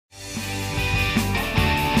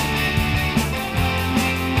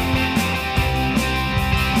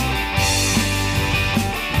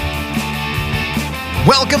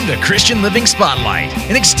Welcome to Christian Living Spotlight,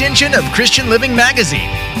 an extension of Christian Living Magazine.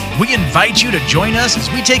 We invite you to join us as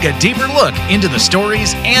we take a deeper look into the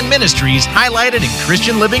stories and ministries highlighted in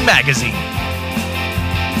Christian Living Magazine.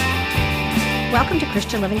 Welcome to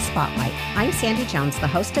Christian Living Spotlight. I'm Sandy Jones, the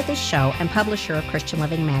host of this show and publisher of Christian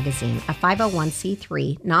Living Magazine, a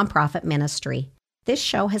 501c3 nonprofit ministry. This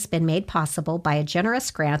show has been made possible by a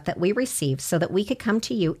generous grant that we received so that we could come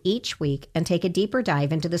to you each week and take a deeper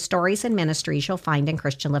dive into the stories and ministries you'll find in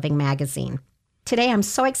Christian Living Magazine. Today, I'm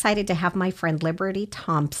so excited to have my friend Liberty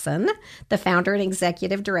Thompson, the founder and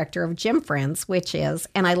executive director of Gym Friends, which is,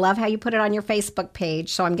 and I love how you put it on your Facebook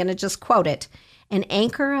page, so I'm going to just quote it, an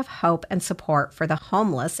anchor of hope and support for the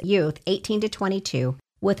homeless youth 18 to 22,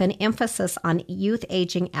 with an emphasis on youth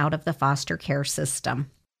aging out of the foster care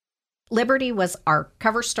system. Liberty was our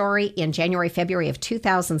cover story in January, February of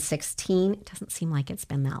 2016. It doesn't seem like it's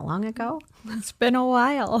been that long ago. It's been a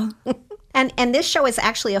while. And this show is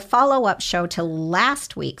actually a follow-up show to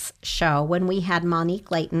last week's show when we had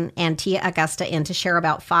Monique Layton and Tia Augusta in to share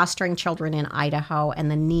about fostering children in Idaho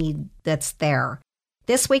and the need that's there.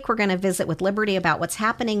 This week, we're going to visit with Liberty about what's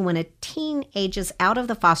happening when a teen ages out of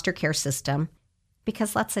the foster care system,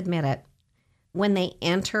 because let's admit it, when they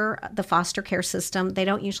enter the foster care system, they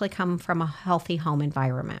don't usually come from a healthy home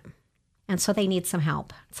environment. And so they need some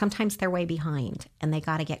help. Sometimes they're way behind and they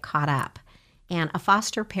got to get caught up. And a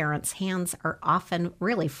foster parent's hands are often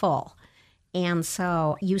really full. And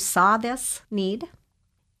so you saw this need.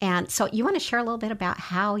 And so you want to share a little bit about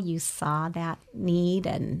how you saw that need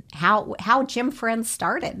and how Gym Friends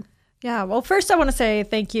started. Yeah, well, first I want to say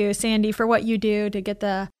thank you, Sandy, for what you do to get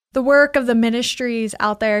the work of the ministries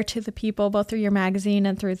out there to the people, both through your magazine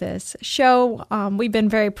and through this show. We've been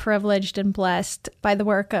very privileged and blessed by the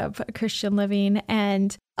work of Christian Living,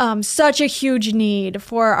 and such a huge need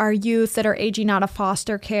for our youth that are aging out of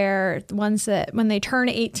foster care, the ones that when they turn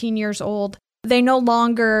 18 years old, they no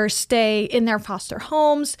longer stay in their foster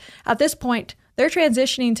homes. At this point, they're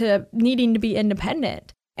transitioning to needing to be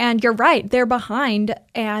independent. And you're right, they're behind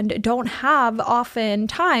and don't have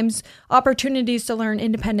oftentimes opportunities to learn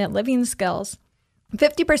independent living skills.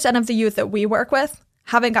 50% of the youth that we work with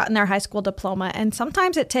haven't gotten their high school diploma. And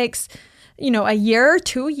sometimes it takes, a year,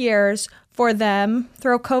 2 years for them,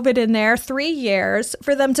 throw COVID in there, 3 years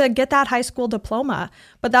for them to get that high school diploma.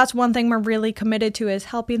 But that's one thing we're really committed to is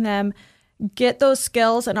helping them get those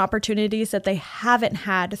skills and opportunities that they haven't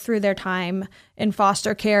had through their time in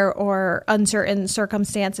foster care or uncertain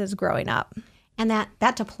circumstances growing up. And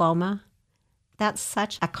that diploma, that's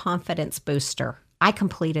such a confidence booster. I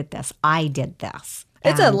completed this. I did this.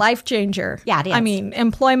 It's a life changer. Yeah, it is. I mean,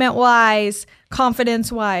 employment-wise,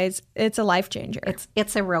 confidence-wise, it's a life changer.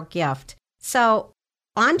 It's a real gift. So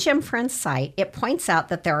on Gym Friends' site, it points out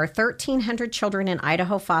that there are 1,300 children in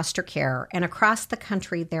Idaho foster care, and across the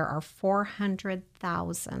country, there are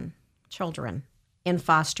 400,000 children in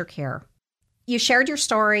foster care. You shared your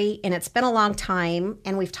story, and it's been a long time,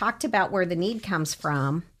 and we've talked about where the need comes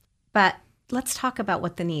from, but let's talk about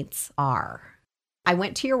what the needs are. I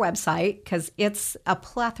went to your website because it's a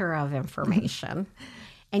plethora of information,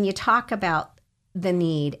 and you talk about the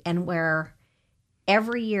need and where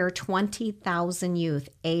every year, 20,000 youth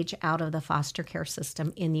age out of the foster care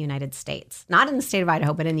system in the United States. Not in the state of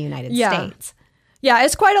Idaho, but in the United States. Yeah,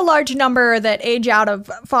 it's quite a large number that age out of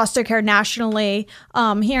foster care nationally.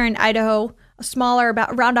 Here in Idaho, smaller,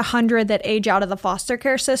 around 100 that age out of the foster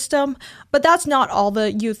care system. But that's not all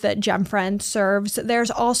the youth that Gym Friends serves.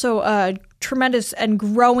 There's also a tremendous and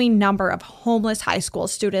growing number of homeless high school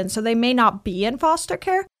students. So they may not be in foster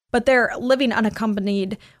care, but they're living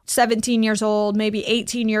unaccompanied, 17 years old, maybe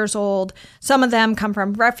 18 years old. Some of them come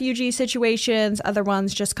from refugee situations. Other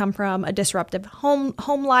ones just come from a disruptive home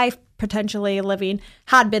life, potentially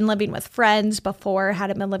had been living with friends before,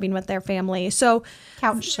 hadn't been living with their family. So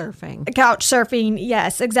Couch surfing,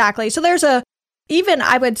 yes, exactly. So there's even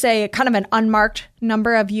I would say kind of an unmarked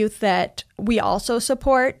number of youth that we also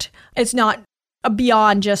support. It's not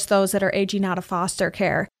beyond just those that are aging out of foster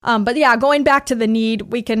care. But yeah, going back to the need,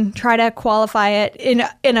 we can try to qualify it in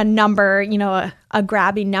a number, a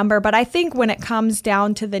grabbing number. But I think when it comes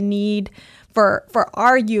down to the need for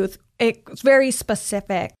our youth, it's very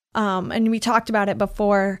specific. And we talked about it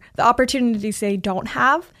before, the opportunities they don't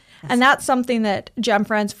have. Yes. And that's something that Gym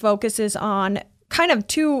Friends focuses on. Kind of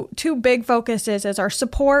two big focuses is our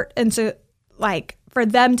support and for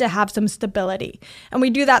them to have some stability. And we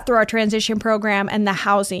do that through our transition program and the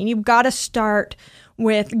housing. You've got to start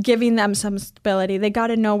with giving them some stability. They got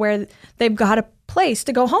to know where they've got a place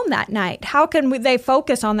to go home that night? How can they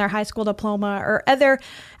focus on their high school diploma or other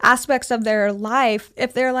aspects of their life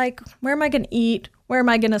if they're like, where am I going to eat? Where am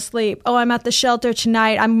I going to sleep? Oh, I'm at the shelter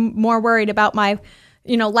tonight. I'm more worried about my,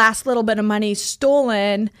 last little bit of money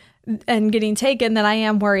stolen and getting taken than I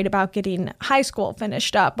am worried about getting high school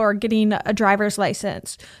finished up or getting a driver's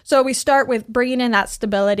license. So we start with bringing in that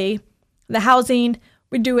stability. The housing,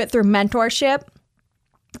 we do it through mentorship.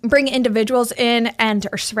 Bring individuals in and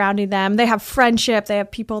are surrounding them. They have friendship. They have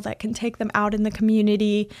people that can take them out in the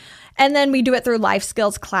community. And then we do it through life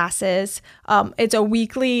skills classes. It's a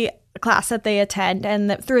weekly class that they attend.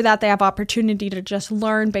 And through that, they have opportunity to just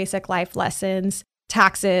learn basic life lessons,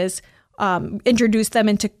 taxes, introduce them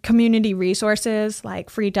into community resources like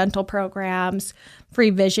free dental programs, free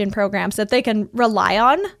vision programs that they can rely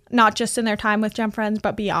on, not just in their time with Gem Friends,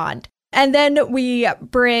 but beyond. And then we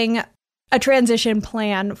bring a transition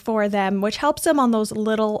plan for them, which helps them on those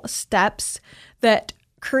little steps that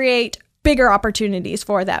create bigger opportunities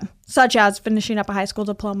for them, such as finishing up a high school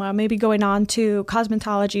diploma, maybe going on to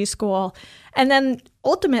cosmetology school, and then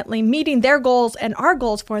ultimately meeting their goals and our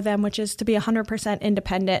goals for them, which is to be 100%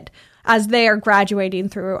 independent as they are graduating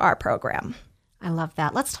through our program. I love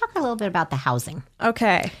that. Let's talk a little bit about the housing.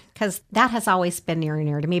 Okay. Because that has always been near and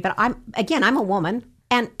near to me. But I'm a woman,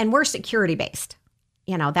 and we're security-based.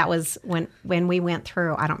 That was when we went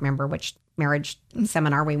through, I don't remember which marriage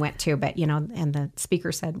seminar we went to, but, and the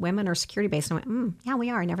speaker said, women are security-based. And I went, yeah, we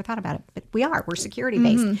are. I never thought about it, but we are. We're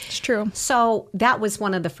security-based. It's true. So that was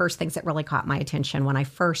one of the first things that really caught my attention when I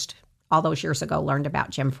first, all those years ago, learned about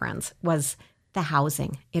Gem Friends was the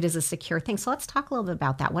housing. It is a secure thing. So let's talk a little bit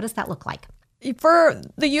about that. What does that look like? For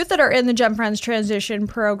the youth that are in the Gem Friends transition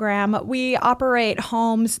program, we operate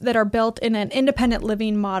homes that are built in an independent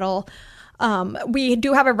living model. We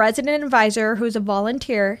do have a resident advisor who's a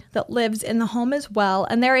volunteer that lives in the home as well,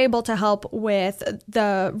 and they're able to help with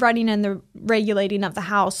the running and the regulating of the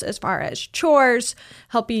house as far as chores,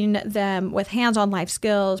 helping them with hands-on life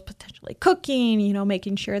skills, potentially cooking,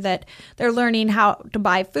 making sure that they're learning how to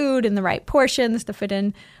buy food in the right portions to fit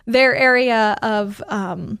in their area of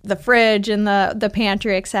the fridge and the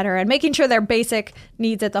pantry, et cetera, and making sure their basic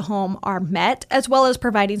needs at the home are met, as well as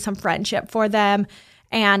providing some friendship for them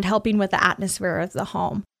and helping with the atmosphere of the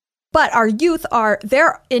home. But our youth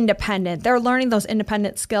they're independent. They're learning those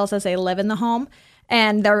independent skills as they live in the home.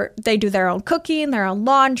 And they do their own cooking, their own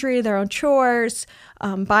laundry, their own chores,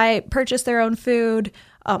 purchase their own food.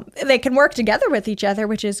 They can work together with each other,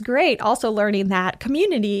 which is great. Also learning that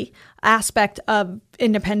community aspect of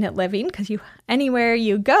independent living, because anywhere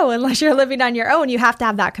you go, unless you're living on your own, you have to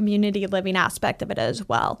have that community living aspect of it as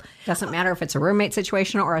well. Doesn't matter if it's a roommate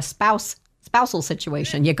situation or a spousal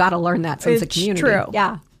situation. You got to learn that sense of community. True.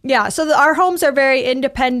 Yeah. So our homes are very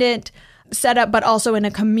independent setup, but also in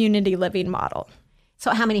a community living model.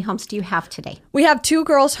 So how many homes do you have today? We have 2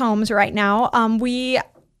 girls' homes right now. We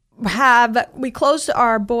closed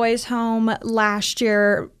our boys' home last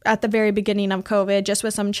year at the very beginning of COVID, just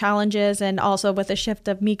with some challenges and also with a shift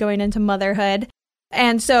of me going into motherhood.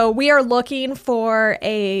 And so we are looking for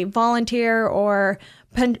a volunteer or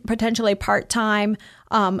potentially part-time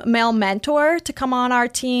male mentor to come on our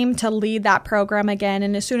team to lead that program again.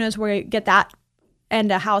 And as soon as we get that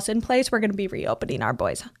and a house in place, we're going to be reopening our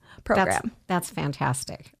boys program. That's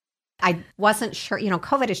fantastic. I wasn't sure,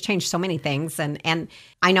 COVID has changed so many things. And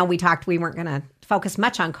I know we weren't going to focus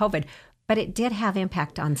much on COVID, but it did have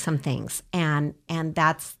impact on some things. And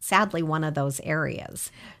that's sadly one of those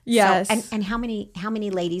areas. Yes. So, and how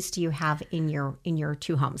many ladies do you have in your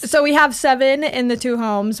 2 homes? So we have 7 in the 2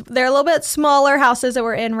 homes. They're a little bit smaller houses that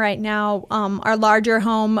we're in right now. Our larger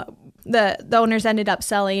home, the owners ended up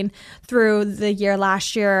selling through the year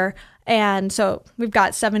last year. And so we've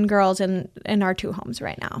got 7 girls in our 2 homes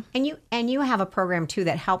right now. And you have a program too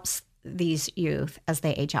that helps these youth as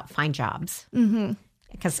they age out find jobs. Mm-hmm.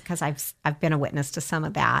 Because I've been a witness to some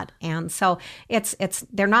of that. And so it's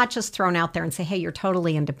they're not just thrown out there and say, hey, you're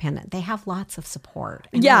totally independent. They have lots of support.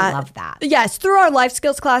 And I love that. Yes, through our life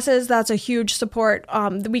skills classes, that's a huge support.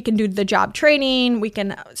 We can do the job training. We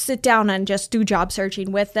can sit down and just do job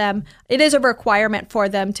searching with them. It is a requirement for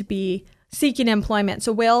them to be seeking employment.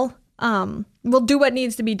 So we'll do what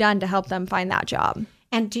needs to be done to help them find that job.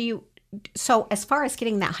 And so as far as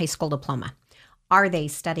getting that high school diploma, are they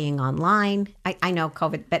studying online? I know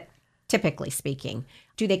COVID, but typically speaking,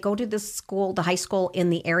 do they go to the high school in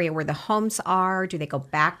the area where the homes are? Do they go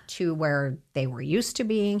back to where they were used to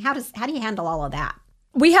being? How do you handle all of that?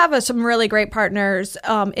 We have some really great partners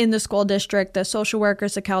in the school district, the social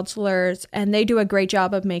workers, the counselors, and they do a great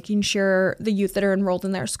job of making sure the youth that are enrolled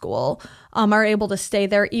in their school are able to stay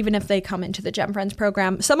there even if they come into the Gem Friends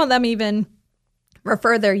program. Some of them even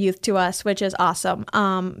refer their youth to us, which is awesome.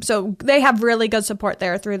 So they have really good support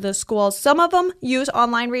there through the schools. Some of them use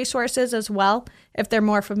online resources as well, if they're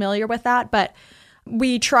more familiar with that. But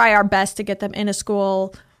we try our best to get them in a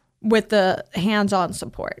school with the hands-on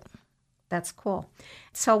support. That's cool.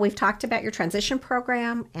 So we've talked about your transition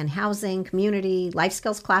program and housing, community, life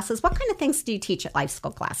skills classes. What kind of things do you teach at life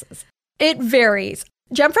skill classes? It varies.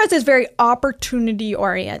 Gem Friends is very opportunity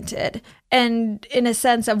oriented. And in a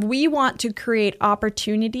sense of we want to create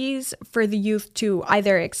opportunities for the youth to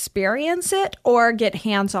either experience it or get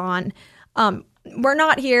hands-on. We're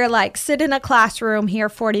not here like sit in a classroom, hear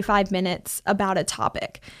 45 minutes about a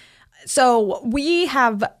topic. So we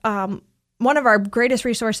have one of our greatest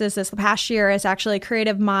resources this past year is actually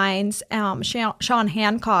Creative Minds, Sean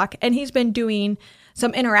Hancock, and he's been doing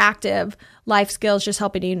some interactive life skills, just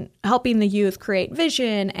helping the youth create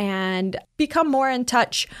vision and become more in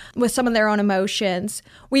touch with some of their own emotions.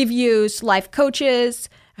 We've used life coaches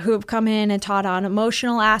who have come in and taught on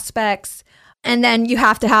emotional aspects. And then you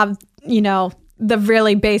have to have, the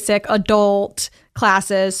really basic adult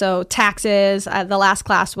classes. So taxes, the last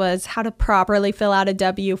class was how to properly fill out a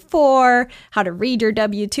W-4, how to read your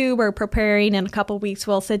W-2. We're preparing in a couple of weeks.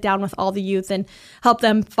 We'll sit down with all the youth and help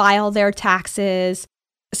them file their taxes.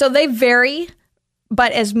 So they vary,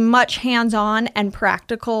 but as much hands-on and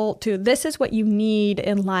practical to this is what you need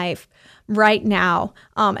in life right now.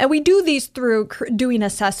 And we do these through doing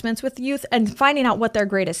assessments with youth and finding out what their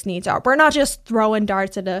greatest needs are. We're not just throwing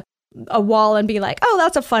darts at a wall and be like, oh,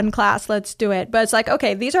 that's a fun class, let's do it. But it's like,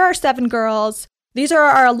 okay, these are our 7 girls. These are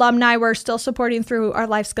our alumni we're still supporting through our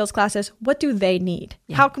life skills classes. What do they need?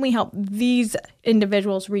 Yeah. How can we help these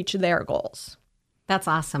individuals reach their goals? That's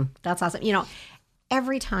awesome. That's awesome.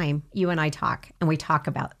 Every time you and I talk and we talk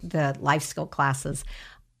about the life skill classes,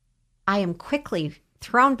 I am quickly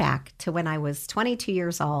thrown back to when I was 22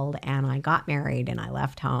 years old and I got married and I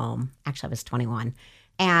left home. Actually, I was 21.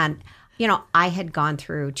 And I had gone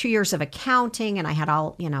through 2 years of accounting and I had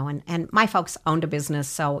all, and my folks owned a business.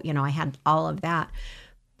 So, I had all of that.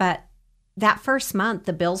 But that first month,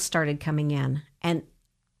 the bills started coming in and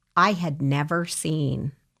I had never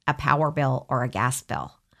seen a power bill or a gas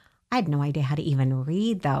bill. I had no idea how to even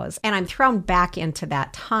read those. And I'm thrown back into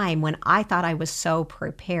that time when I thought I was so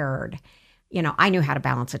prepared. I knew how to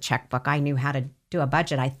balance a checkbook. I knew how to do a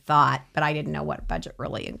budget, I thought, but I didn't know what a budget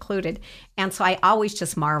really included. And so I always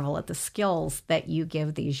just marvel at the skills that you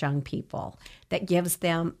give these young people that gives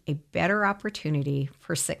them a better opportunity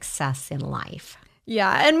for success in life.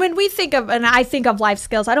 Yeah. And when I think of life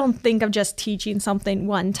skills, I don't think of just teaching something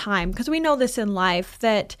one time because we know this in life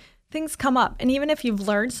that things come up. And even if you've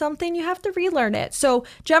learned something, you have to relearn it. So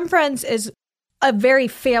Gem Friends is a very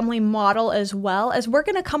family model as well, as we're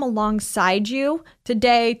going to come alongside you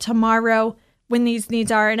today, tomorrow, when these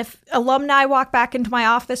needs are. And if alumni walk back into my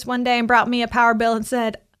office one day and brought me a power bill and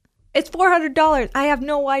said, it's $400, I have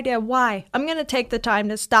no idea why. I'm going to take the time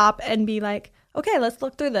to stop and be like, okay, let's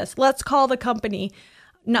look through this. Let's call the company.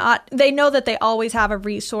 They know that they always have a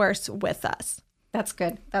resource with us. That's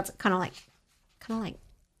good. That's kind of like,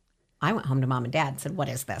 I went home to mom and dad and said, what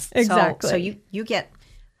is this? Exactly. So you get,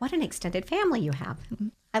 what an extended family you have.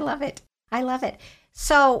 I love it. I love it.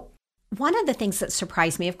 So one of the things that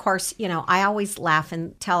surprised me, of course, I always laugh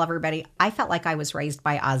and tell everybody, I felt like I was raised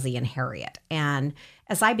by Ozzie and Harriet. And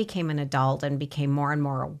as I became an adult and became more and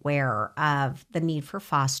more aware of the need for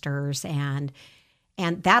fosters and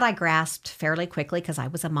that I grasped fairly quickly because I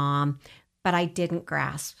was a mom, but I didn't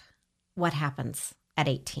grasp what happens at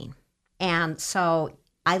 18. And so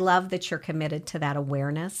I love that you're committed to that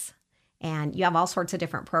awareness and you have all sorts of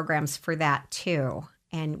different programs for that too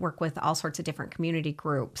and work with all sorts of different community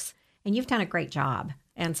groups. And you've done a great job.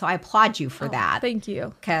 And so I applaud you for that. Thank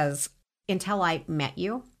you. Because until I met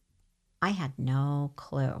you, I had no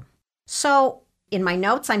clue. So in my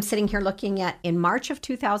notes, I'm sitting here looking at in March of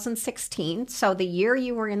 2016, so the year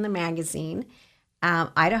you were in the magazine,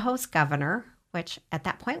 Idaho's governor, which at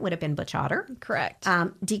that point would have been Butch Otter. Correct.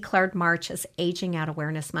 Declared March as Aging Out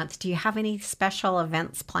Awareness Month. Do you have any special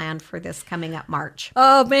events planned for this coming up March?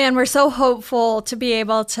 Oh, man, we're so hopeful to be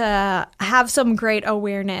able to have some great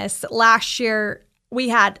awareness. Last year, we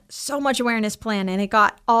had so much awareness planned and it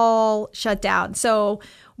got all shut down. So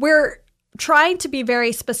we're trying to be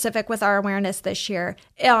very specific with our awareness this year.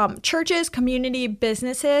 Churches, community,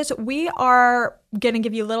 businesses, we are going to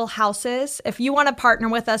give you little houses if you want to partner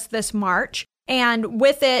with us this March. And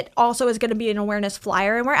with it also is going to be an awareness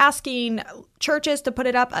flyer. And we're asking churches to put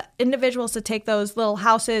it up, individuals to take those little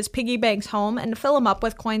houses, piggy banks home and fill them up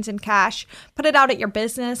with coins and cash. Put it out at your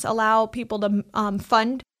business. Allow people to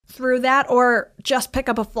fund through that or just pick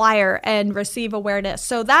up a flyer and receive awareness.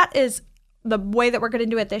 So that is the way that we're going to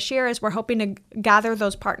do it this year is we're hoping to gather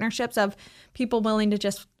those partnerships of people willing to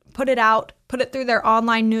just put it out, put it through their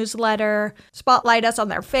online newsletter, spotlight us on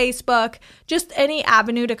their Facebook, just any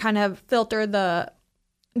avenue to kind of filter the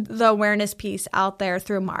awareness piece out there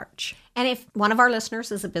through March. And if one of our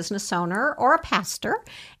listeners is a business owner or a pastor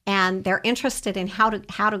and they're interested in how to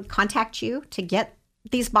contact you to get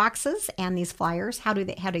these boxes and these flyers, how do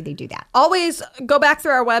they do that? Always go back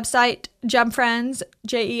through our website, GemFriends,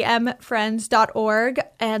 JEMFriends.org,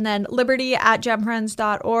 and then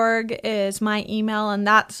liberty@gemfriends.org is my email, and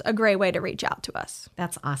that's a great way to reach out to us.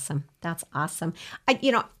 That's awesome. That's awesome.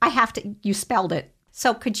 You spelled it.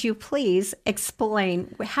 So could you please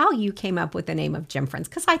explain how you came up with the name of Gem Friends?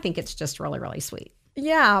 Because I think it's just really, really sweet.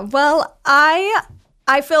 Yeah, well, I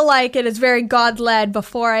feel like it is very God-led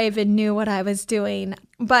before I even knew what I was doing.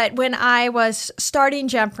 But when I was starting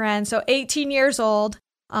Gem Friends, so 18 years old,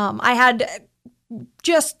 I had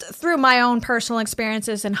just through my own personal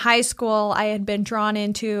experiences in high school, I had been drawn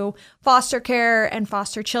into foster care and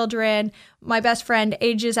foster children. My best friend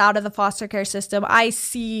ages out of the foster care system. I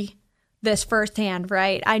see this firsthand,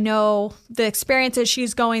 right? I know the experiences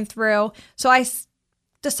she's going through. So I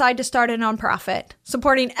decide to start a nonprofit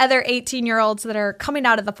supporting other 18-year-olds that are coming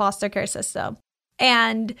out of the foster care system.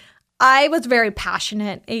 And I was very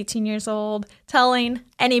passionate, 18 years old, telling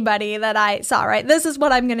anybody that I saw, right? This is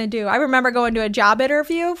what I'm going to do. I remember going to a job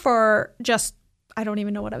interview for I don't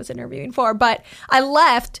even know what I was interviewing for, but I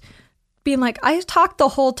left being like, I talked the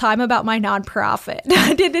whole time about my nonprofit.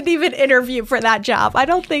 I didn't even interview for that job. I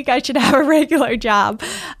don't think I should have a regular job.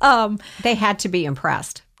 They had to be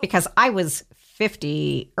impressed because I was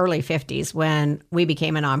early 50s when we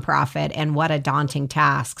became a nonprofit, and what a daunting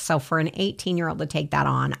task. So for an 18-year-old to take that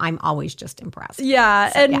on, I'm always just impressed.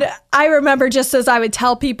 Yeah. I remember just as I would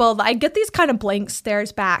tell people, I get these kind of blank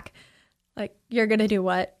stares back. Like, you're going to do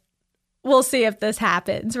what? We'll see if this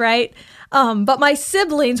happens, right? But my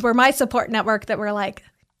siblings were my support network that were like,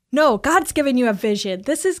 no, God's given you a vision.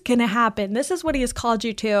 This is going to happen. This is what he has called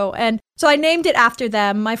you to. And so I named it after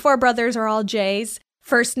them. My 4 brothers are all J's.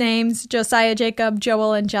 First names, Josiah, Jacob,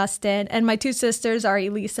 Joel, and Justin. And my 2 sisters are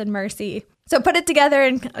Elise and Mercy. So put it together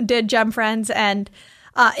and did Gem Friends. And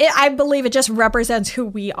I believe it just represents who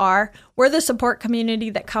we are. We're the support community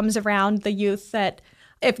that comes around the youth that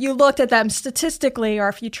if you looked at them statistically, or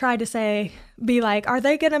if you tried to be like, are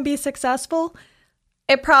they going to be successful?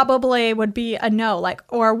 It probably would be a no,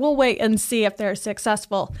 or we'll wait and see if they're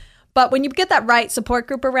successful. But when you get that right support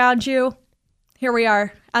group around you, here we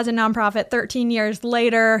are as a nonprofit 13 years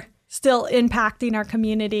later, still impacting our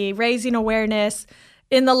community, raising awareness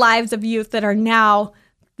in the lives of youth that are now,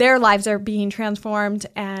 their lives are being transformed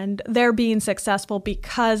and they're being successful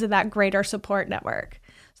because of that greater support network.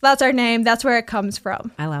 That's our name. That's where it comes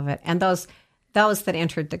from. I love it. And those that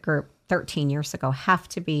entered the group 13 years ago have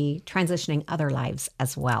to be transitioning other lives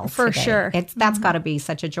as well. For today. sure. That's got to be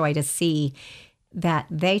such a joy to see that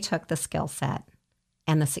they took the skill set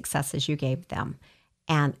and the successes you gave them,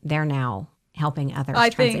 and they're now helping others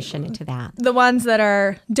transition into that. The ones that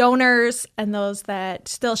are donors and those that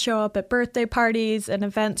still show up at birthday parties and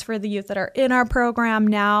events for the youth that are in our program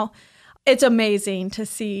now, it's amazing to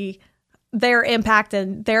see their impact,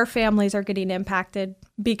 and their families are getting impacted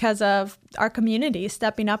because of our community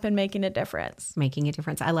stepping up and making a difference. Making a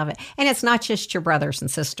difference. I love it. And it's not just your brothers and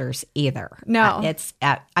sisters either. No. It's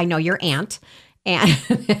I know your aunt, and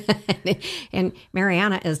and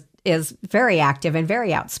Mariana is very active and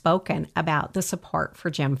very outspoken about the support for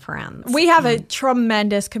Gem Friends. We have a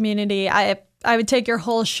tremendous community. I would take your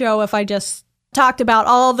whole show if I just talked about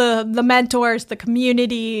all the mentors, the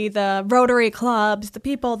community, the Rotary clubs, the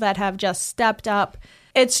people that have just stepped up.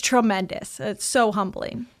 It's tremendous. It's so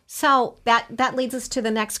humbling. So that leads us to the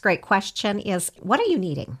next great question is, what are you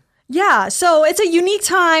needing? Yeah, so it's a unique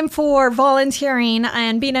time for volunteering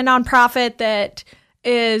and being a nonprofit that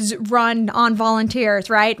is run on volunteers,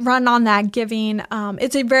 right? Run on that giving.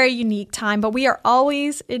 It's a very unique time, but we are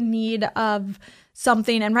always in need of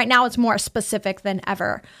something. And right now it's more specific than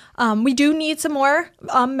ever. We do need some more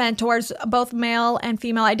mentors, both male and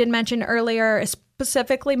female. I did mention earlier,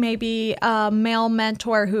 specifically maybe a male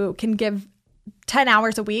mentor who can give 10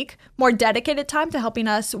 hours a week, more dedicated time to helping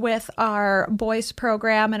us with our boys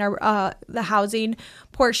program and our the housing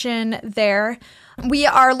portion there. We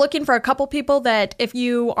are looking for a couple people that if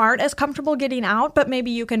you aren't as comfortable getting out, but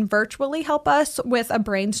maybe you can virtually help us with a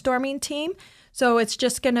brainstorming team. So it's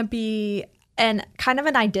just going to be kind of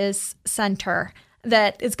an ideas center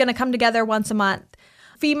that is going to come together once a month.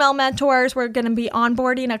 Female mentors, we're going to be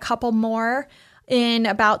onboarding a couple more in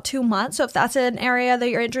about 2 months. So if that's an area that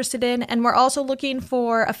you're interested in, and we're also looking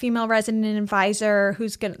for a female resident advisor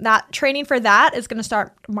that training for that is going to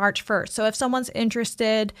start March 1st. So if someone's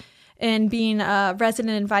interested in being a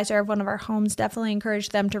resident advisor of one of our homes, definitely encourage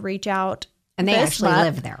them to reach out. And they actually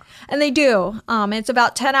live there. And they do. It's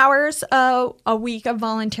about 10 hours a week of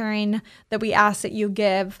volunteering that we ask that you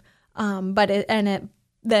give,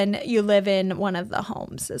 then you live in one of the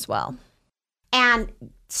homes as well. And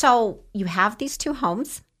so you have these 2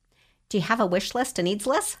 homes. Do you have a wish list, a needs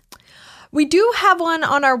list? We do have one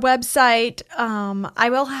on our website. I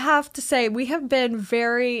will have to say we have been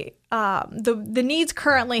very, the needs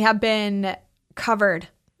currently have been covered.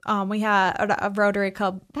 We had a Rotary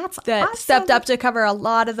Club that awesome. Stepped up to cover a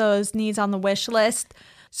lot of those needs on the wish list.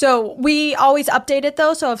 So we always update it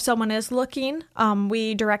though. So if someone is looking,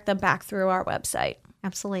 we direct them back through our website.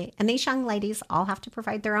 Absolutely. And these young ladies all have to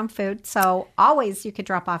provide their own food. So always you could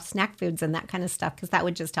drop off snack foods and that kind of stuff because that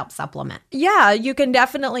would just help supplement. Yeah, you can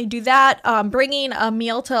definitely do that. Bringing a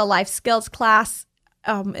meal to a life skills class,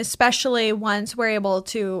 especially once we're able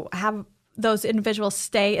to have those individuals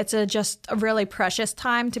stay, it's just a really precious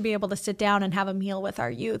time to be able to sit down and have a meal with our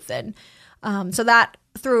youth. And so that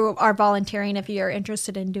through our volunteering, if you're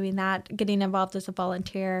interested in doing that, getting involved as a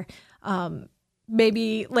volunteer,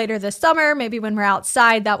 maybe later this summer, maybe when we're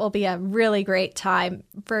outside, that will be a really great time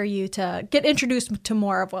for you to get introduced to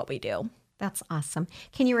more of what we do. That's awesome.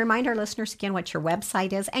 Can you remind our listeners again what your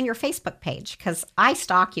website is and your Facebook page? Because I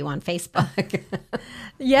stalk you on Facebook.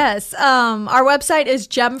 Yes. Our website is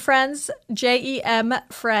GemFriends,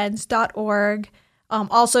 JEMFriends.org.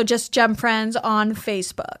 Also just GemFriends on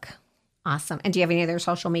Facebook. Awesome. And do you have any other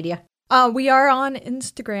social media? We are on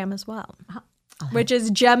Instagram as well, which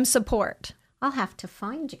is Gem Support. I'll have to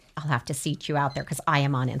find you. I'll have to seek you out there because I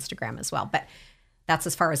am on Instagram as well. But that's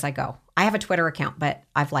as far as I go. I have a Twitter account, but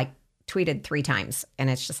I've tweeted 3 times and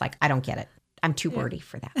it's just I don't get it. I'm too wordy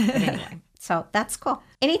for that. But anyway, so that's cool.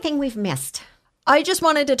 Anything we've missed? I just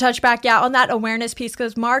wanted to touch back on that awareness piece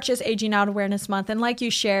because March is Aging Out Awareness Month. And like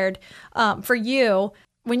you shared, for you,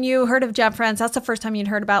 when you heard of Gem Friends, that's the first time you'd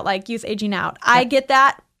heard about youth aging out. Yep. I get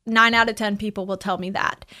that. 9 out of 10 people will tell me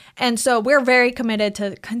that. And so we're very committed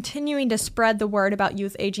to continuing to spread the word about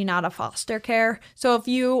youth aging out of foster care. So if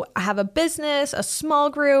you have a business, a small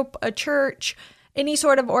group, a church, any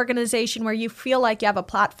sort of organization where you feel like you have a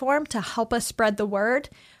platform to help us spread the word,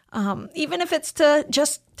 even if it's to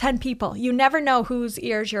just 10 people, you never know whose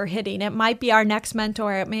ears you're hitting. It might be our next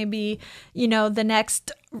mentor. It may be, the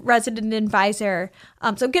next resident advisor.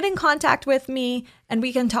 So get in contact with me and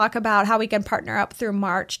we can talk about how we can partner up through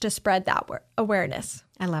March to spread that awareness.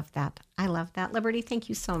 I love that. Liberty, thank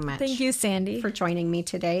you so much. Thank you, Sandy, for joining me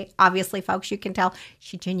today. Obviously, folks, you can tell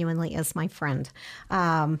she genuinely is my friend.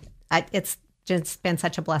 It's just been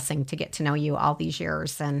such a blessing to get to know you all these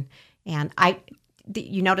years. And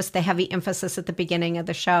you noticed the heavy emphasis at the beginning of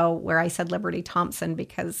the show where I said Liberty Thompson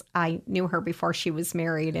because I knew her before she was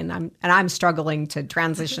married, and I'm struggling to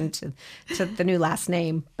transition to the new last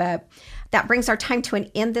name. But that brings our time to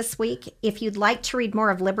an end this week. If you'd like to read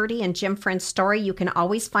more of Liberty and Gem Friend's story, you can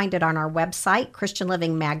always find it on our website,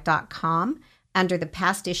 ChristianLivingMag.com. Under the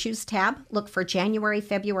Past Issues tab, look for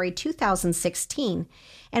January-February 2016.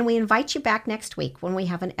 And we invite you back next week when we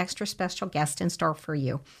have an extra special guest in store for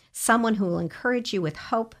you, someone who will encourage you with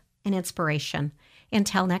hope and inspiration.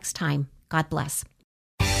 Until next time, God bless.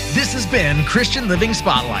 This has been Christian Living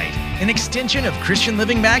Spotlight, an extension of Christian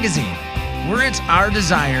Living Magazine, where it's our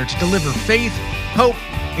desire to deliver faith, hope,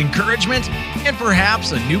 encouragement, and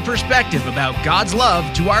perhaps a new perspective about God's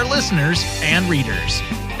love to our listeners and readers,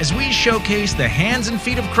 as we showcase the hands and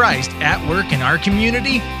feet of Christ at work in our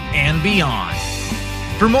community and beyond.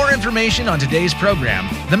 For more information on today's program,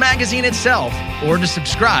 the magazine itself, or to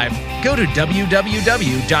subscribe, go to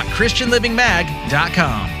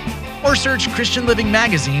www.christianlivingmag.com or search Christian Living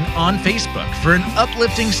Magazine on Facebook for an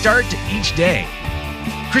uplifting start to each day.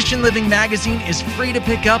 Christian Living Magazine is free to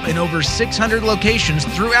pick up in over 600 locations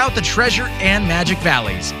throughout the Treasure and Magic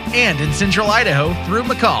Valleys and in Central Idaho through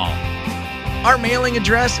McCall. Our mailing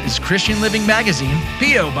address is Christian Living Magazine,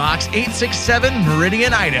 P.O. Box 867,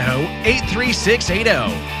 Meridian, Idaho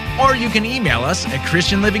 83680. Or you can email us at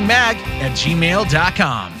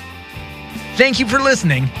christianlivingmag@gmail.com. Thank you for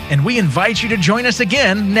listening, and we invite you to join us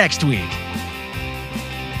again next week.